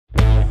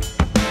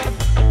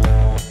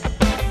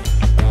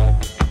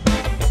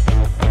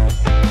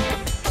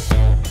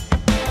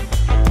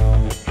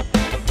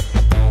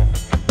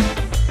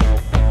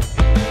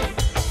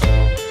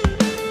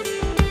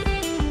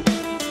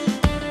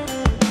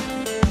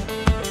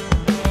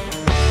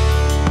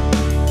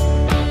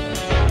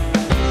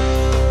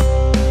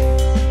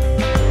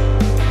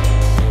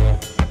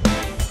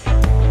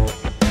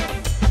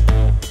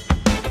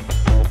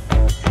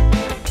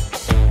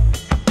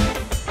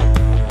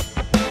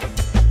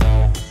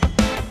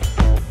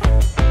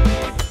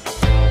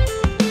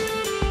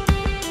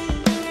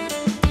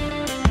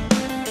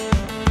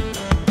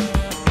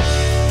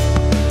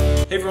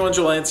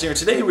everyone, Joel Hansen here.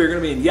 Today we're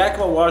going to be in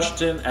Yakima,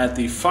 Washington at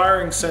the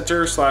Firing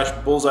Center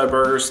 / Bullseye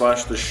Burger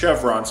 / the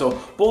Chevron. So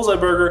Bullseye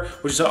Burger,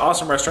 which is an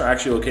awesome restaurant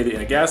actually located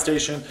in a gas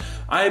station.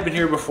 I have been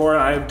here before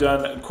and I have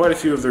done quite a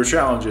few of their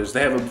challenges.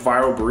 They have a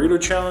viral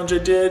burrito challenge I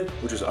did,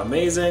 which is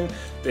amazing.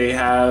 They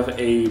have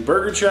a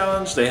burger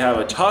challenge, they have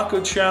a taco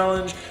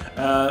challenge,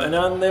 and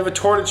then they have a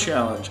torta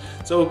challenge.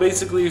 So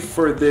basically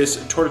for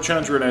this torta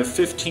challenge, we're going to have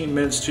 15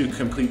 minutes to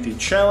complete the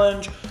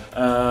challenge.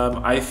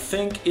 I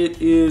think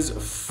it is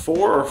 4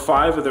 or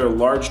 5 of their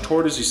large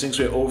tortas. These things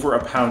weigh over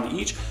a pound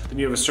each. Then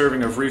you have a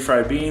serving of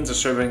refried beans, a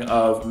serving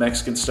of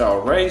Mexican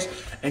style rice,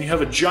 and you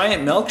have a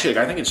giant milkshake.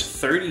 I think it's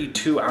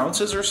 32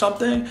 ounces or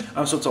something.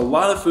 So it's a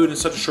lot of food in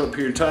such a short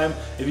period of time.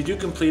 If you do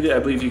complete it, I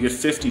believe you get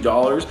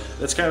 $50.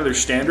 That's kind of their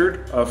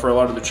standard for a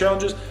lot of the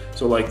challenges.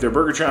 So like their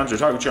burger challenge, their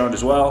taco challenge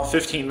as well,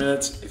 15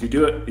 minutes. If you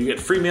do it, you get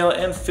free meal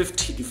and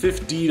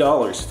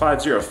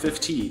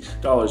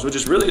 $50, which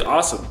is really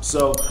awesome.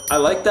 So I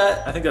like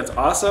that. I think that's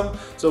awesome.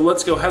 So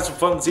let's go have some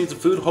fun and eat some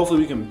food. Hopefully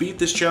we can beat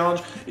this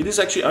challenge. It is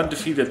actually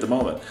undefeated at the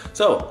moment.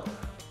 So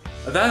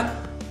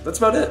that's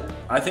about it.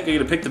 I think I get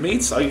to pick the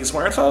meats. I'll get some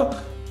more info.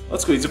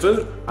 Let's go eat some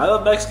food. I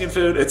love Mexican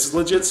food. It's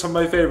legit some of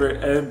my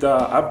favorite, and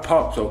I'm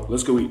pumped, so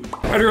let's go eat.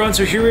 All right, everyone,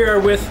 so here we are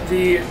with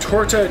the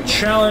Torta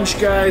Challenge,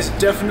 guys.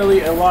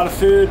 Definitely a lot of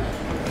food.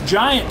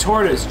 Giant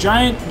tortas,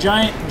 giant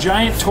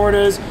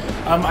tortas.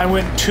 I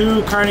went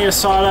 2 Carne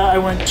Asada. I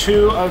went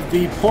 2 of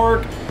the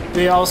pork.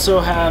 They also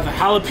have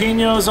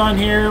jalapenos on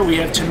here. We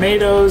have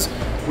tomatoes.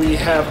 We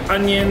have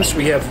onions.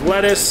 We have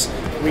lettuce.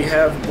 We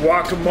have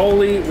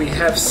guacamole. We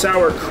have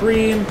sour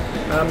cream.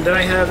 Then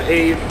I have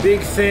a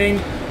big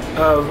thing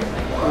of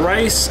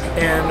rice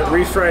and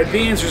refried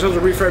beans. There's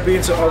also refried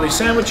beans in all these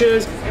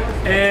sandwiches.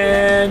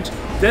 And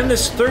then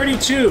this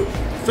 32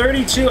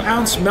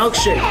 ounce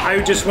milkshake.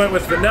 I just went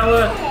with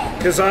vanilla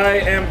because I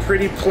am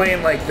pretty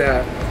plain like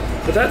that.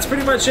 But that's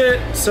pretty much it.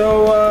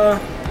 So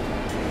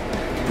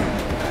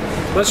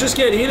let's just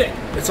get eating.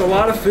 It's a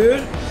lot of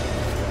food.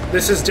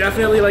 This is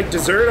definitely like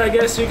dessert, I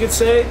guess you could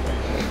say.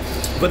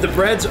 But the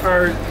breads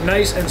are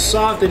nice and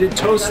soft. They did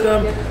toast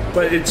them,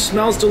 but it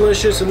smells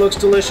delicious. It looks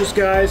delicious,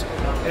 guys.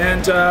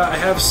 And I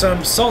have some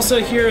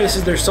salsa here. This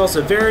is their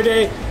salsa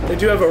verde. They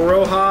do have a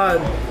roja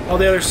and all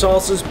the other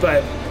salsas,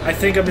 but I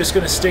think I'm just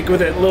gonna stick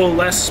with it a little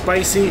less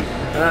spicy.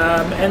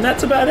 And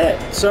that's about it.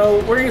 So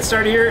we're gonna get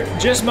started here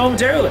just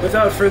momentarily.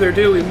 Without further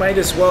ado, we might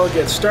as well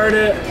get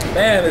started.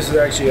 Man, this is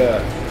actually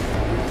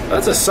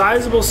that's a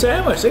sizable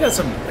sandwich. They got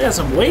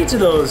some weight to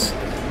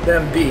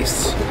them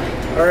beasts.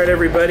 All right,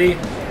 everybody.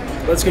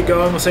 Let's get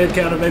going. We'll say the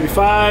count of maybe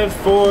 5,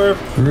 4,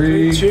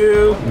 3,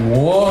 2,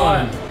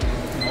 1.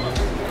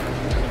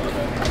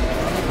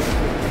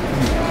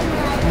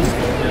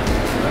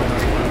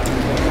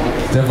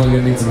 Definitely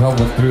gonna need some help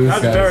with through this,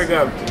 guys. That's very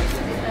good.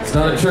 It's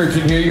not a church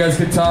in here. You guys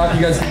can talk.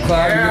 You guys can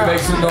clap. You can make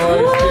some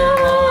noise.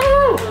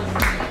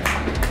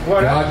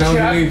 What God knows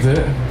who needs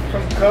it.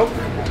 From Coke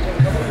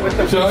with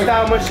the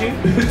freestyle machine.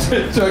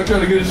 Chuck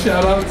trying to get a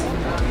shout out.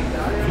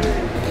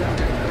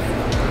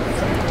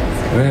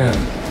 Man.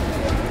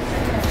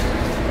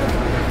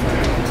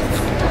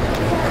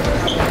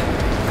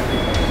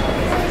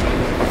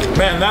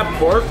 Man, that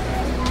pork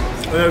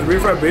and those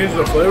refried beans,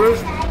 the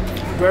flavors,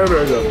 very,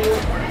 very good.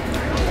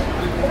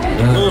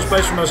 A little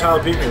spice from those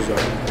jalapenos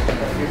though.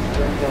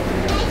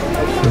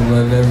 I'm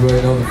letting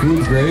everybody know the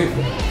food's great.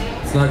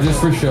 It's not just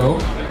for show.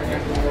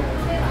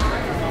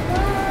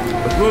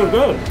 It's really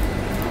good.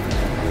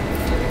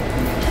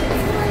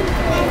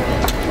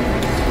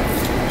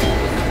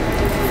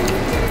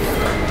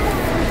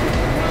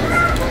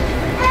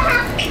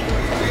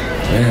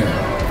 Man,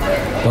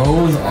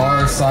 those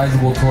are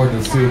sizable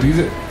tortas too.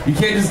 You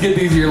can't just get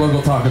these at your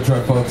local taco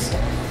truck, folks.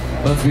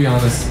 Let's be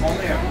honest.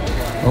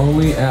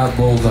 Only at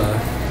Bullseye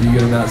do you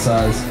get them that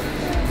size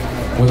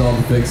with all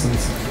the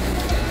fixings.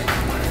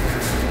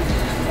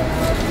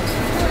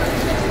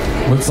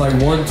 Looks like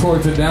 1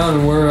 torta down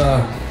and we're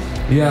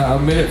yeah,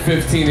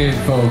 1:15 in,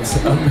 folks.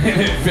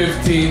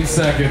 1:15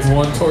 seconds,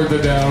 1 torta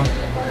down.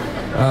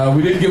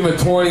 We did give him a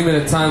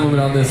 20-minute time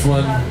limit on this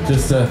one,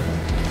 just to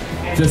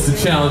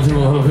challenge him a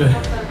little bit.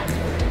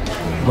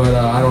 But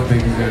I don't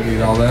think he's gonna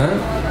need all that.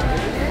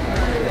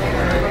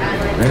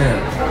 Man.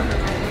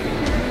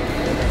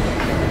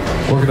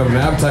 Working up an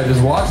appetite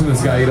just watching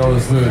this guy eat all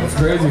this food. It's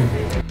crazy.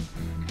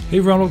 Hey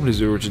everyone, welcome to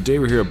Zoomer. Today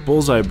we're here at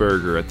Bullseye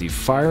Burger at the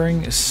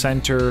Firing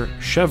Center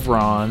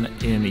Chevron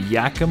in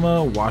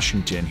Yakima,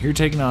 Washington. Here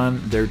taking on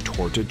their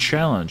Torta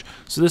Challenge.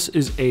 So this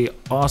is a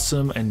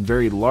awesome and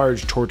very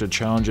large Torta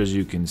Challenge, as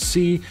you can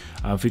see,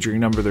 featuring a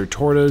number of their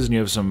tortas. And you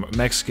have some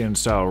Mexican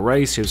style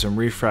rice, you have some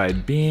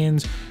refried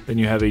beans, then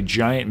you have a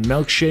giant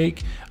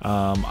milkshake.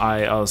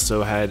 I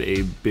also had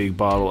a big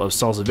bottle of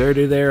salsa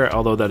verde there,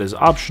 although that is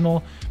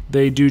optional.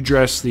 They do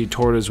dress the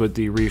tortas with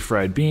the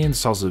refried beans,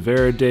 salsa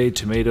verde,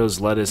 tomatoes,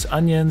 lettuce,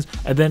 onions,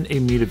 and then a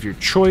meat of your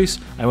choice.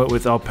 I went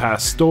with al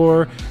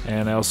pastor,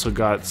 and I also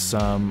got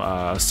some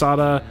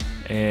asada,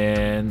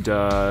 and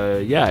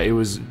yeah, it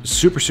was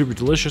super, super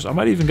delicious. I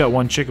might even got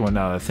one chicken one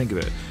now that I think of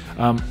it.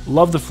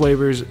 Love the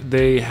flavors.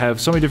 They have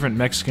so many different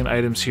Mexican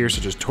items here,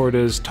 such as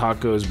tortas,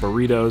 tacos,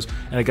 burritos,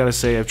 and I gotta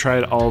say, I've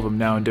tried all of them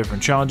now in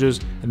different challenges,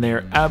 and they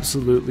are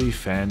absolutely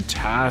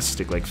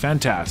fantastic, like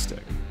fantastic.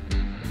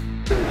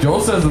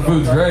 Joel says the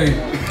food's great.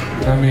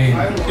 I mean,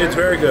 It's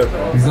very good.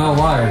 he's not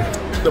lying.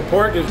 The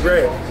pork is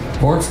great.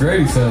 Pork's great,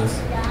 he says.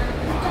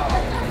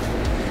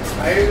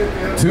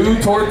 2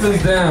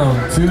 tortas down.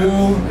 2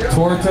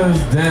 tortas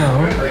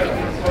down.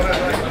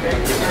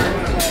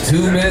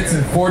 2 minutes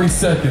and 40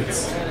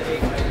 seconds.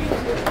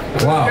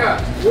 Wow.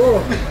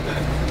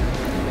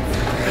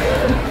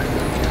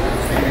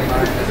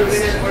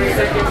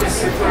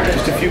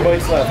 Just a few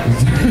bites left.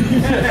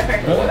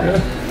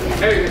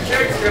 Hey, the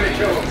shake's gonna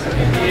kill him.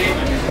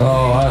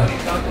 Oh,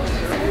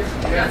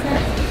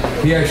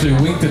 he actually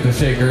winked at the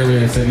shake earlier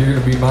and said, "You're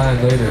gonna be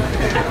mine later."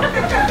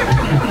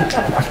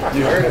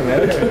 You heard him,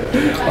 man.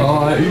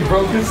 Oh, he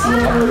broke his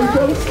slide.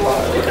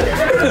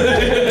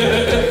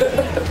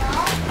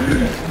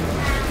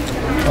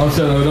 Oh,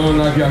 shut up. Don't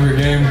knock you off your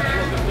game.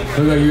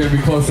 Look like you're gonna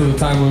be close to the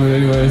time limit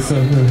anyway, so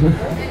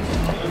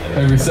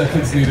every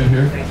second's needed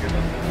here.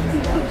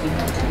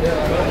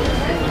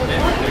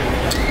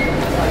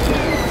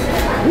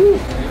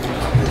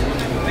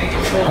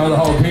 How are the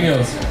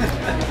jalapenos?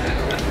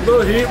 A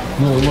little heat.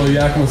 Little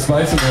Yakima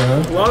spice in there,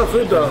 huh? A lot of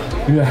food though.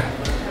 Yeah.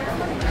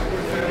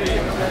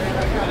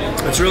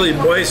 It's really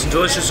moist and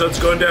delicious, so it's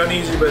going down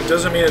easy, but it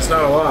doesn't mean it's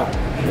not a lot.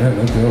 Yeah,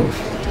 no joke.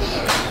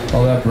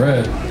 All that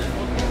bread.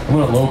 I'm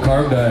on a low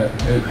carb diet.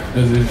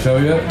 Does it show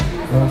yet?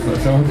 No, it's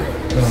not showing?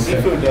 Okay.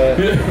 Seafood diet.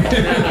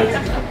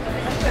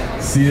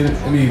 See it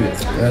and eat it.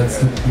 That's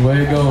the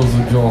way it goes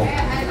with Joel.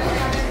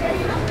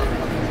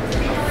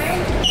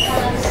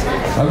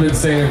 I've been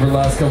saying it for the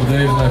last couple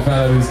days, and I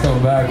found out he was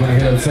coming back when he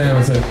hit up Sam.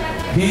 I said,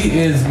 he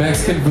is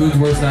Mexican food's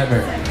worst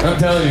nightmare. I'm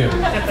telling you.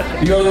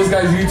 You go to this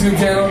guy's YouTube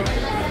channel,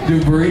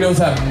 dude, burritos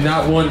have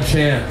not one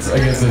chance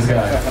against this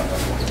guy.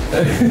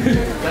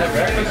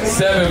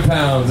 7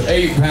 pounds,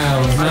 8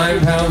 pounds, 9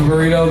 pounds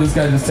burrito, this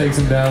guy just takes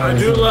him down. I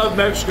do love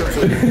Mexican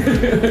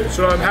food,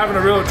 so I'm having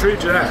a real treat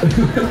to that.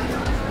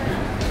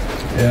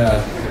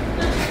 Yeah.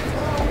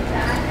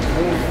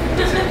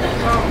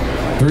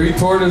 3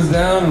 tortas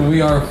down, and we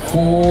are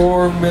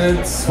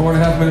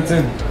 4.5 minutes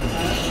in.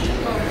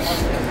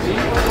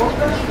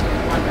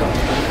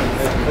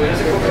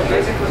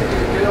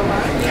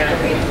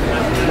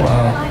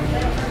 Wow.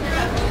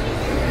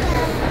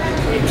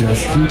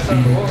 Just keep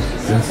eating.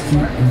 Just keep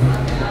eating.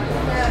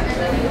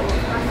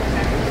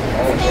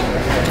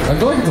 I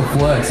feel like it's a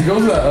flex. He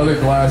goes to that other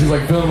glass. He's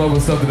like filling up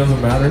with stuff that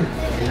doesn't matter.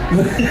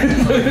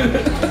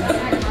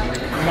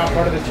 Not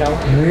part of the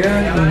challenge.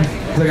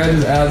 Yeah. It's like I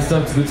just add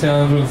stuff to the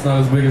challenge when it's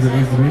not as big as it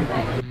needs to be.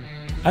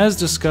 As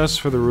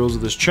discussed for the rules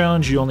of this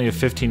challenge, you only have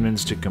 15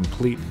 minutes to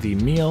complete the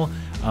meal.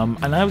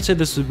 And I would say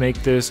this would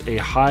make this a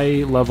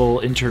high-level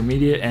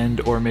intermediate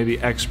and or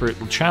maybe expert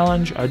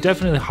challenge.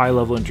 Definitely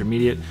high-level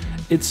intermediate.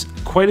 It's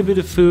quite a bit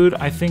of food.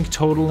 I think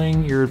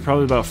totaling, you're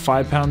probably about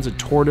 5 pounds of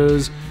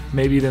tortas,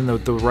 maybe then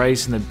the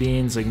rice and the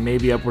beans, like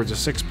maybe upwards of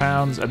 6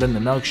 pounds, and then the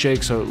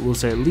milkshake, so we'll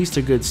say at least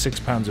a good 6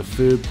 pounds of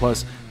food,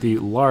 plus the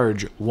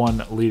large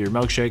 1 liter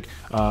milkshake.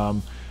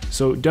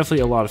 So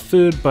definitely a lot of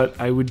food, but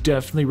I would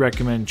definitely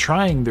recommend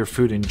trying their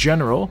food in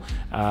general.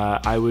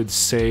 I would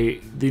say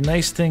the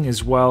nice thing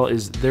as well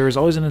is there is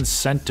always an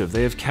incentive.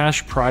 They have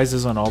cash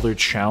prizes on all their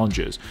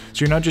challenges. So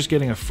you're not just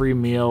getting a free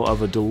meal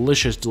of a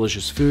delicious,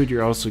 delicious food,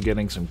 you're also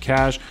getting some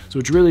cash, so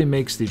which really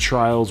makes the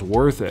trials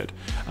worth it.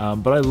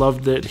 But I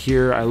loved it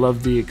here. I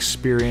loved the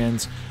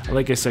experience.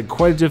 Like I said,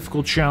 quite a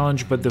difficult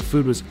challenge, but the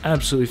food was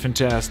absolutely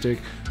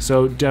fantastic.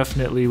 So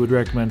definitely would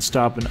recommend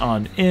stopping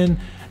on in.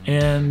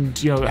 And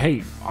you know,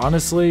 hey,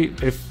 honestly,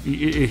 if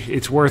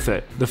it's worth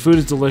it. The food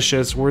is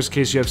delicious. Worst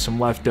case, you have some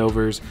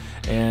leftovers,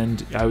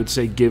 and I would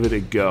say give it a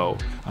go.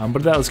 But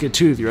with that, let's get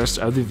to the rest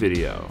of the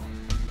video.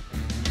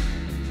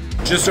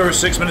 Just over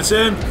 6 minutes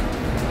in.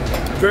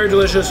 Very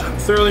delicious.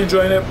 Thoroughly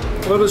enjoying it. A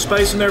little bit of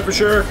spice in there for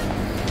sure,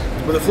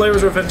 but the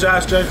flavors were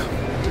fantastic.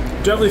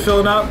 Definitely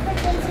filling up.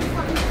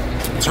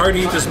 It's hard to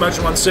eat this much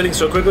in one sitting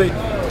so quickly.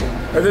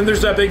 And then there's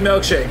that big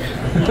milkshake.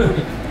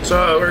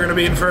 So we're gonna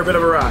be in for a bit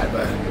of a ride,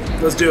 but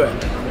let's do it.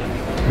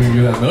 We can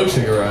give that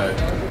milkshake a ride.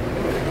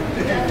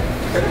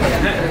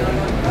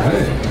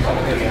 Hey,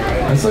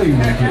 I saw you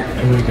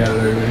wink at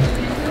it earlier.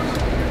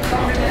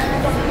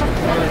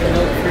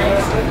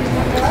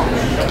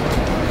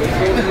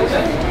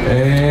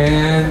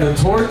 And the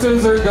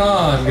tortas are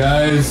gone,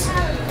 guys.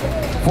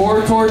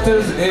 4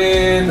 tortas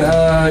in,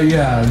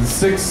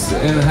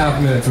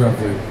 6.5 minutes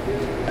roughly.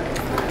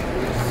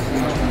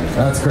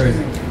 That's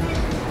crazy.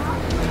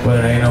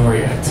 But it ain't over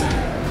yet.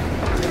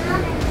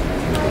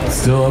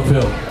 Still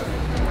uphill.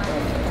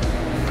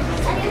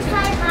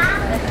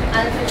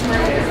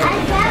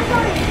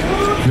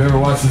 If you ever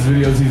watch watch his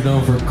videos, he's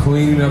known for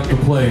cleaning up the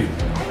plate.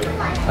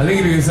 I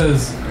think it even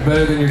says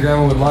better than your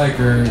grandma would like,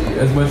 or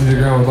as much as your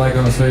grandma would like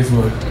on his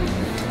Facebook.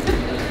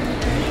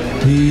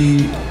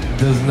 He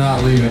does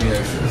not leave any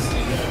extras.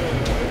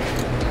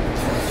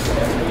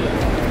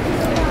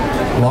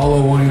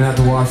 Lalo won't even have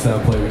to wash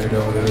that plate when you're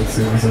done with it as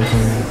soon as I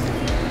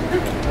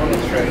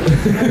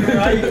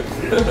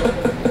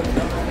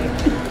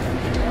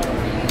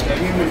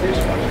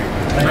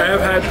I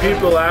have had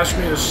people ask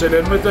me to sit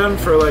in with them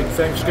for like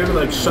Thanksgiving,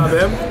 like sub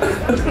in,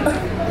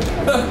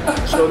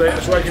 so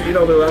I can eat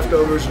all their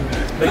leftovers and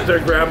make their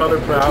grandmother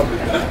proud.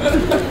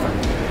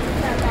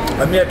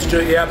 I'm yet to do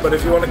it yet, but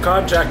if you want to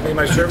contact me,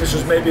 my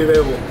services may be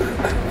available.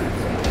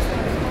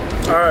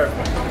 All right.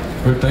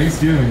 For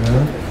Thanksgiving,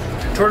 huh?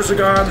 Tortas are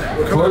gone.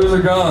 Tortas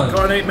are gone.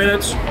 Gone 8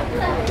 minutes.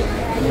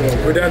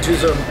 We're down to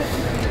some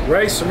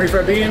rice, some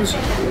refried beans,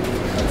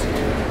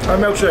 a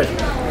milkshake.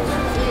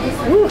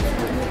 Woo.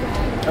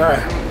 All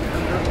right,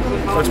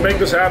 let's make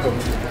this happen.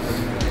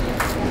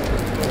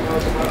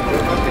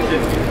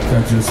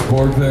 Got your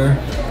fork there.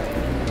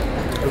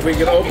 If we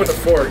can open a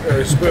fork or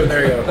a spoon,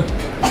 there you go.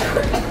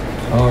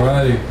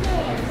 Alrighty.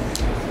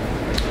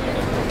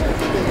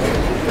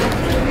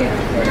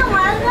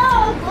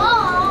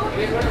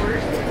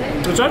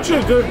 It's actually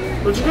a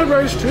good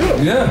rice too.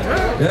 Yeah.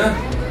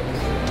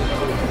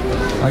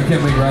 I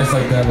can't make rice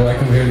like that, but I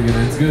come here to get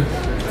it. It's good.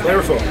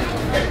 Flavorful.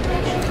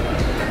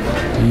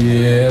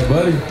 Yeah,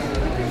 buddy.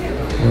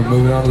 We're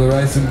moving on to the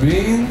rice and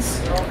beans.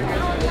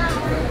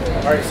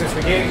 Alright, since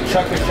we gave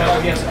Chuck this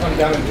challenge, he has to come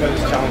down and try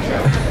this challenge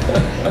out.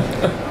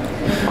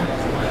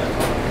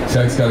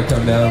 Chuck's got to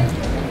come down.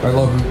 Our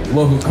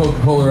local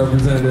Coca-Cola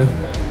representative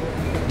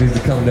needs to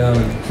come down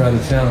and try the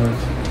challenge.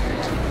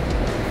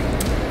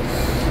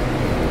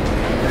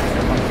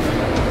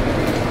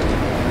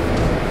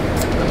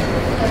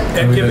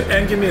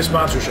 And give me a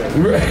sponsorship.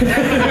 Right.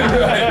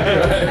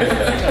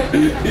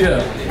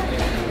 Yeah.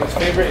 His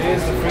favorite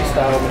is the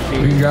freestyle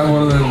machine. We can grab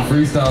one of them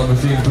freestyle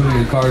machines, put it in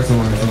your car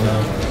somewhere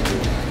somehow.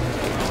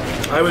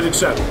 I would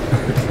accept.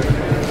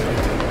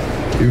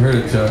 You heard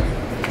it, Chuck.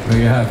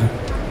 Make it happen.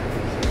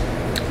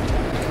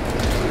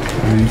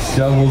 He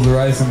shovels the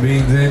rice and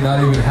beans in, not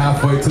even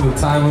halfway to the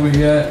time limit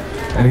yet,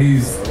 and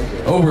he's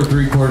over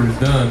 3/4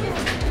 done.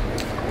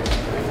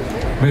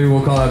 Maybe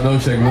we'll call that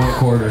milkshake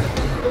 1/4.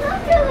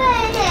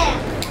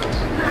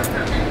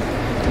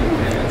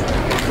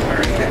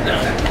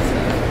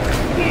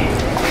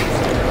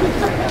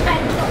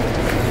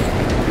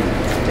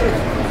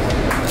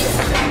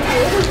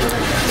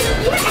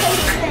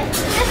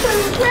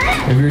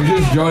 If you're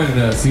just joining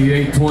us, he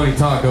ate 20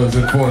 tacos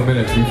in 4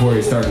 minutes before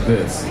he started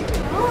this.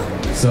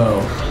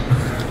 So,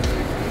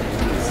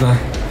 it's not,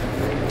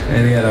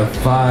 and he had a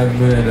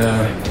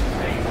 5-minute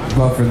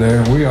buffer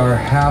there. We are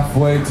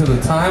halfway to the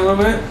time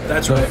limit.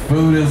 That's right. The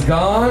food is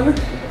gone,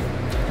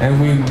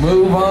 and we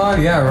move on.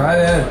 Yeah, right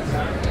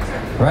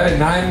at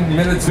 9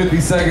 minutes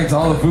 50 seconds,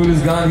 all the food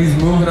is gone. He's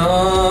moving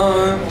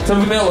on to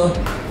vanilla.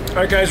 All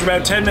right, guys, we're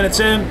about 10 minutes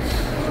in.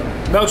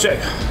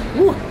 Milkshake.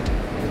 Woo.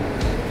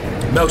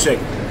 Milkshake.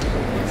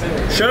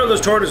 Shout out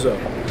those tortas though,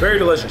 very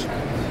delicious.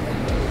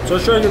 So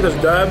let's try to get this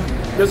done.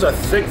 This is a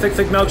thick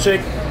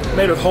milkshake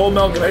made with whole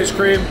milk and ice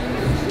cream.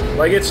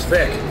 Like, it's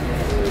thick.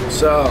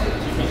 So.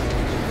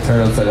 Turn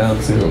it upside down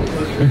too.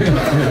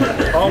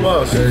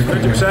 Almost,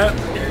 50%.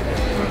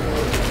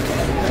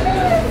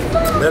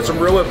 That's some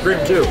real whipped cream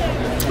too.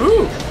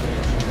 Ooh,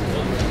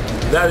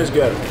 that is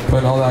good.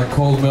 Putting all that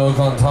cold milk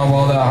on top of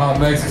all that hot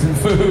Mexican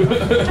food.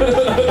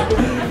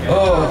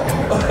 Oh.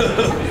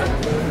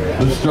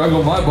 The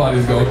struggle my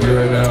body's going through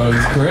right now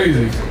is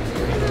crazy.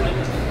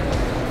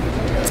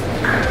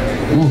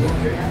 Ooh.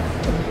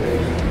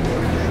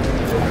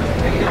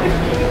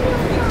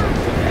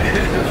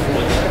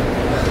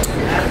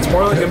 It's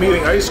more like I'm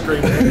eating ice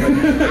cream.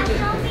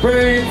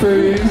 Brain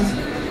freeze.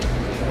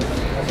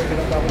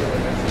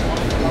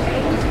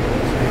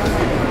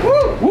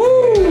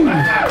 Woo!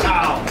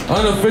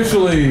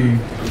 Unofficially,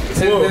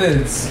 10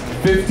 minutes,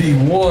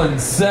 51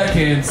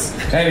 seconds,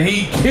 and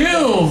he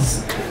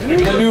kills the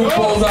new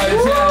bullseye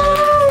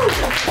challenge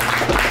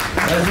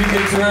as he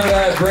gets rid of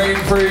that brain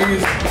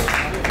freeze.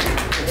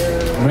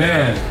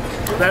 Man,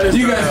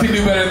 you guys can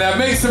do better than that.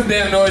 Make some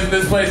damn noise in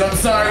this place. I'm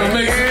sorry, but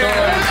make some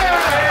noise.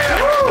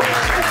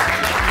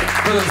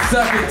 For the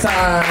second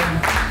time.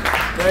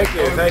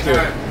 Thank you.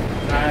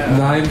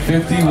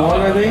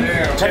 9:51, I think?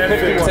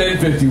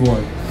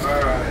 10:51.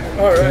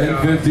 All right.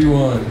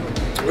 10:51.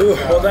 Ooh,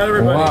 well done,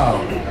 everybody.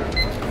 Wow.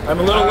 I'm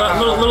a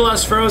little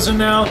less frozen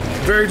now.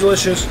 Very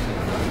delicious.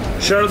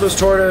 Shout out those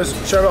tortas.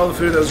 Shout out all the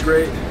food. That was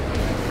great.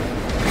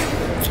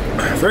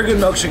 Very good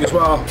milkshake as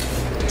well.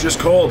 Just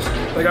cold.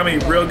 Like, I'm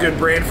eating real good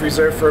brain freeze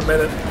there for a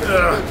minute.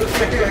 Ugh.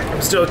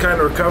 I'm still kind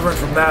of recovering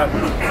from that.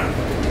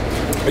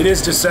 It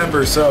is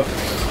December, so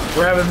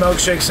we're having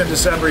milkshakes in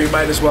December. You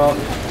might as well.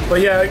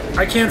 But yeah,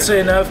 I can't say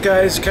enough,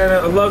 guys.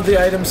 I love the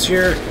items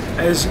here.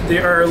 As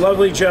our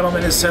lovely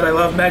gentleman has said, I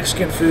love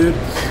Mexican food.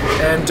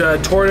 And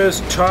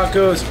tortas,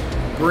 tacos,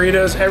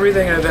 burritos,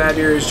 everything I've had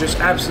here is just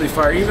absolutely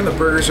fire. Even the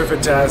burgers are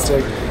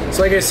fantastic.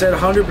 So like I said,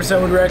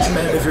 100% would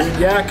recommend if you're in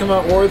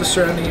Yakima or the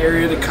surrounding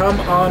area to come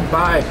on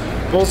by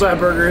Bullseye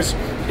Burgers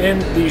in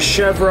the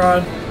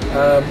Chevron.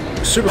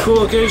 Super cool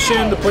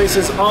location. The place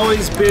is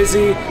always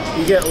busy.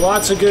 You get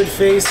lots of good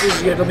faces.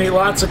 You get to meet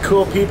lots of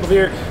cool people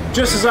here,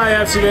 just as I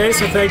have today.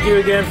 So thank you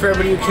again for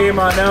everybody who came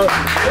on out.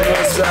 It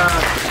was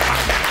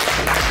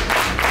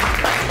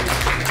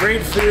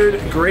great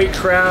food, great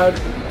crowd.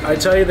 I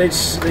tell you, they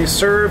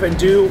serve and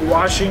do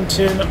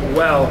Washington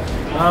well.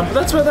 But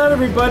that's about that,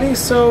 everybody.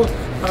 So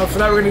for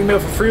that, we're gonna get a meal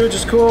for free, which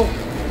is cool.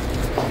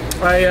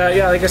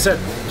 Yeah, like I said,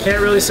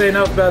 can't really say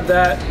enough about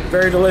that.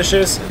 Very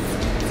delicious.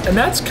 And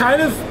that's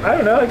kind of, I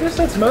don't know, I guess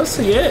that's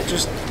mostly it.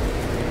 Just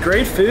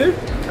great food.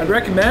 I'd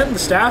recommend. The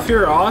staff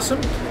here are awesome.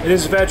 It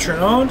is veteran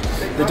owned.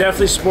 They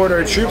definitely support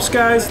our troops,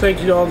 guys. Thank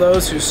you to all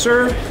those who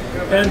serve.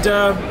 And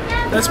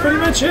that's pretty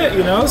much it,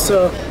 you know?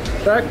 So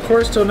that, of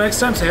course, till next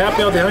time, stay happy,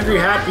 healthy, hungry,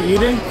 happy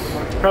eating.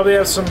 Probably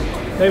have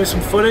maybe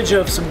some footage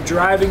of some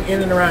driving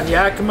in and around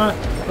Yakima,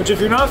 which if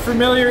you're not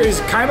familiar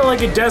is kind of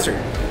like a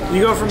desert.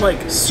 You go from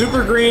like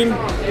super green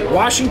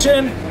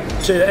Washington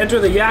to enter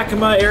the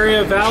Yakima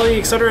area, valley,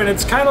 etc., and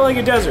it's kind of like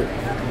a desert.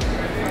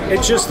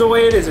 It's just the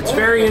way it is. It's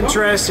very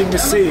interesting to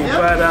see,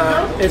 but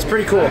it's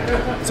pretty cool.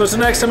 So until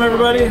next time,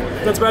 everybody,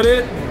 that's about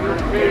it.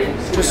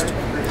 Just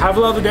have a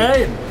lovely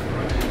day and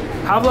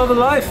have a lovely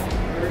life.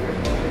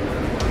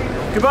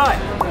 Goodbye.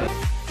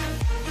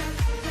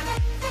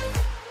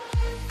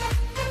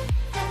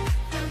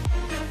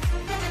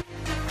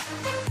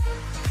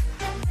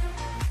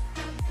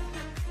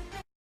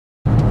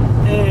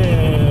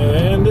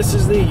 This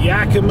is the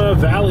Yakima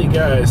Valley,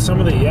 guys. Some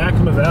of the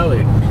Yakima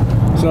Valley.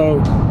 So,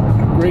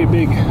 great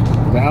big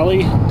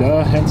valley,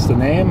 duh, hence the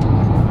name.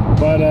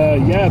 But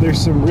yeah,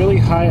 there's some really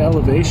high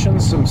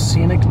elevations, some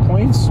scenic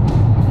points,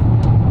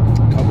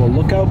 a couple of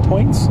lookout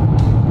points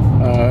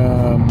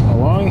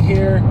along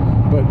here.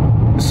 But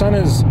the sun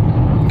is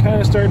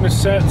kind of starting to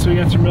set, so we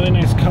got some really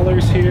nice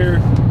colors here.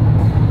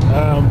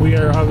 We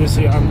are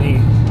obviously on the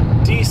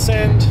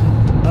descent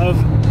of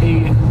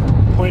a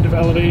point of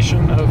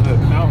elevation of a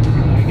mountain,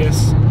 I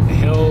guess,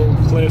 hill,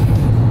 cliff,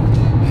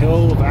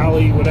 hill,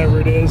 valley, whatever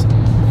it is.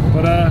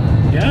 But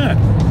yeah,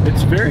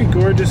 it's very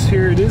gorgeous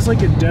here. It is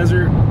like a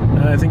desert,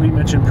 I think we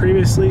mentioned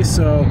previously.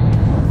 So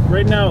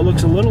right now it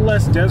looks a little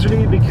less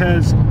deserty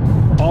because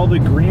all the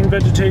green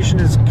vegetation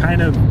is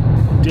kind of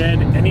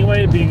dead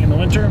anyway, being in the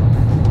winter.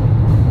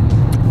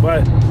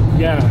 But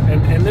yeah,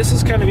 and this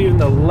is kind of even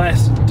the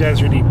less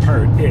deserty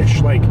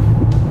part-ish. Like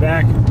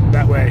back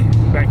that way,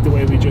 back the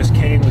way we just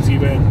came was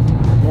even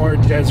more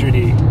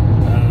deserty.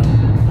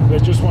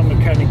 But just wanted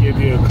to kind of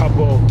give you a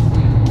couple,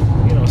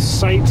 you know,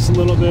 sights a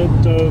little bit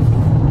of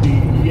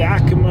the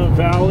Yakima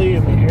Valley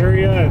and the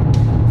area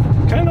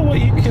and kind of what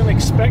you can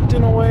expect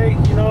in a way,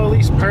 you know, at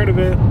least part of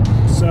it.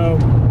 So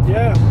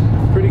yeah,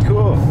 pretty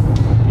cool.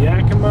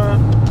 Yakima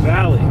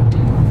Valley.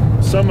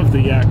 Some of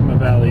the Yakima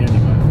Valley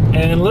anyway.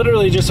 And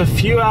literally just a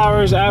few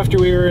hours after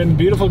we were in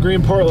beautiful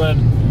green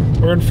Portland,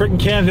 we're in freaking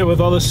Canada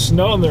with all this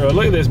snow on the road.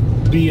 Look at this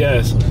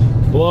BS.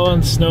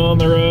 Blowing snow on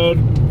the road,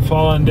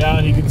 falling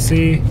down, you can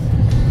see.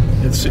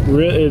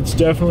 It's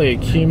definitely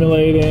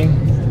accumulating.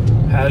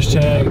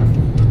 Hashtag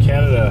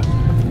Canada.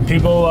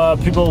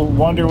 People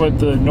wonder what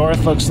the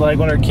North looks like,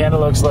 what our Canada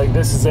looks like.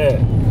 This is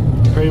it.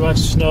 Pretty much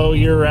snow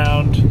year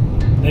round.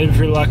 Maybe if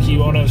you're lucky, you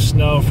won't have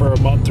snow for a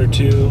month or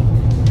two.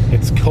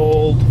 It's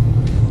cold.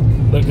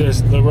 Look at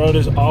this. The road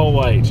is all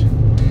white.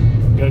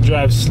 You gotta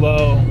drive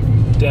slow.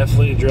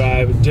 Definitely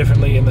drive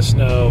differently in the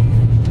snow.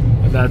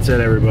 And that's it,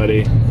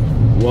 everybody.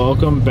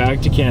 Welcome back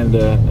to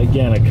Canada.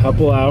 Again, a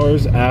couple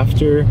hours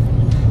after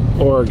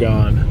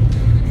Oregon.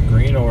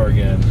 Green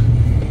Oregon.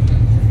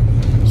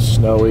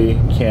 Snowy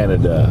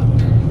Canada.